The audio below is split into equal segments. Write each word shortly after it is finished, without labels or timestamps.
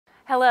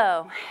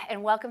Hello,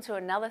 and welcome to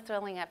another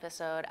thrilling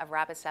episode of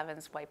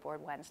Rapid7's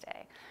Whiteboard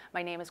Wednesday.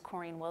 My name is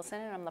Coreen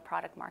Wilson, and I'm the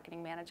Product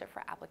Marketing Manager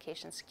for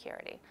Application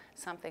Security,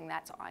 something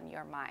that's on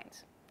your mind.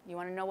 You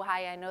want to know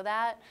why I know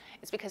that?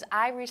 It's because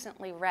I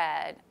recently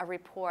read a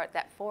report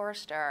that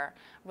Forrester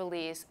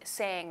released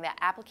saying that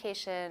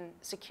application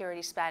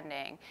security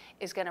spending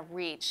is going to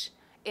reach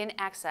in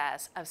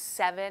excess of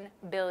 $7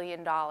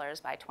 billion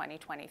by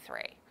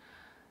 2023.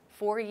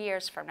 4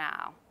 years from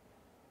now,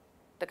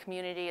 the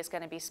community is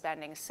going to be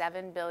spending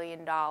 $7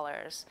 billion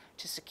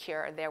to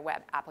secure their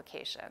web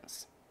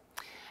applications.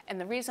 And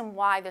the reason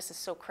why this is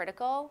so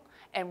critical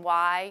and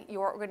why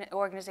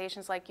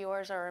organizations like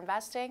yours are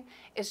investing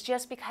is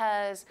just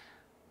because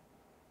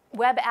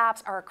web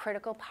apps are a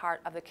critical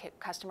part of the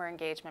customer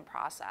engagement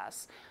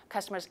process.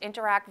 Customers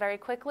interact very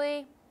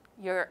quickly.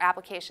 Your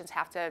applications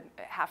have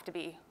to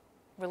be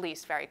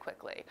released very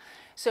quickly.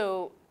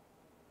 So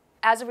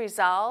as a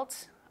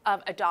result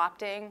of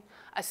adopting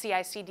a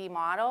CI/CD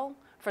model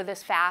for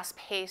this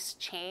fast-paced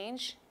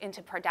change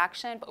into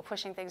production,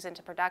 pushing things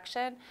into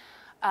production,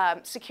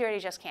 security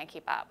just can't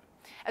keep up.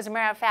 As a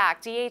matter of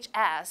fact,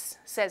 DHS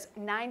says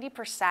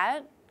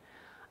 90%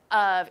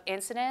 of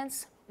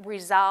incidents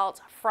result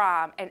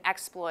from an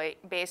exploit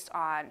based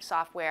on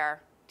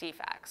software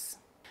defects.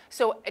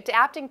 So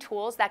adapting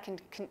tools that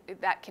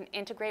can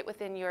integrate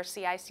within your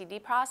CI/CD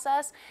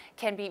process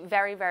can be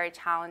very, very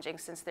challenging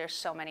since there's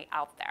so many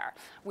out there.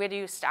 Where do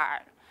you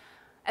start?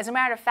 As a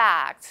matter of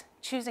fact,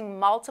 choosing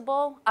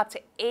multiple, up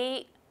to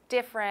 8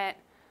 different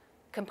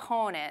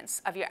components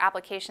of your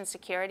application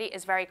security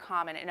is very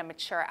common in a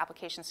mature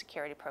application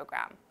security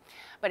program.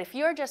 But if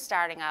you're just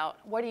starting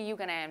out, what are you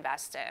going to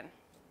invest in?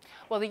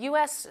 Well, the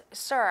US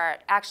CERT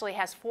actually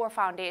has 4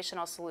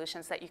 foundational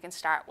solutions that you can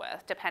start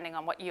with, depending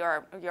on what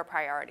your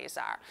priorities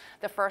are.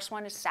 The first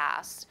one is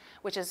SAST,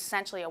 which is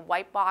essentially a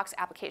white box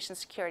application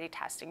security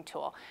testing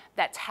tool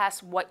that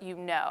tests what you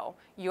know,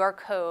 your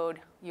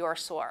code, your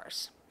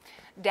source.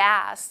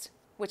 DAST,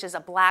 which is a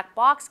black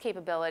box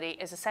capability,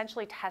 is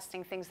essentially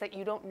testing things that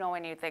you don't know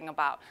anything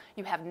about.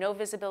 You have no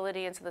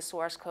visibility into the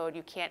source code,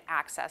 you can't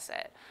access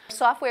it.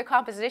 Software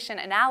composition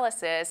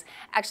analysis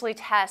actually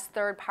tests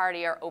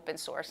third-party or open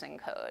sourcing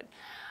code.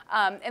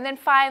 And then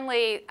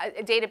finally,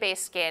 database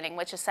scanning,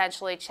 which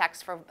essentially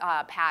checks for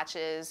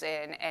patches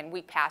and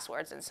weak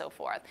passwords and so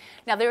forth.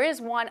 Now, there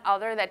is one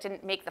other that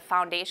didn't make the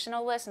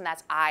foundational list, and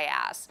that's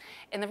IaaS.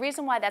 And the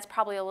reason why that's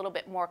probably a little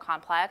bit more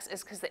complex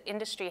is because the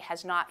industry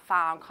has not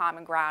found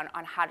common ground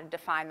on how to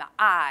define the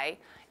I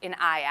in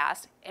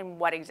IaaS and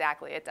what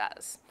exactly it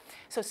does.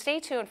 So stay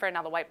tuned for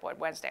another Whiteboard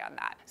Wednesday on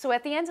that. So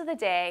at the end of the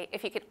day,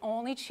 if you could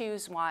only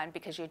choose one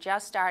because you're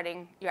just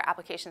starting your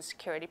application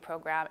security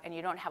program and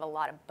you don't have a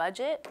lot of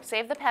budget,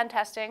 save the pen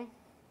testing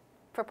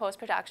for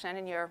post-production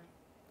and your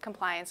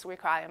compliance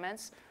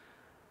requirements,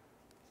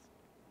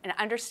 and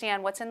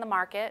understand what's in the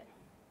market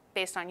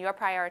based on your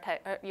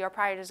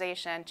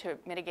prioritization to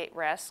mitigate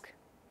risk,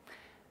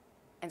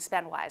 and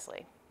spend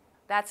wisely.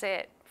 That's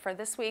it for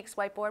this week's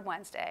Whiteboard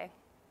Wednesday.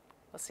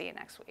 We'll see you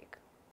next week.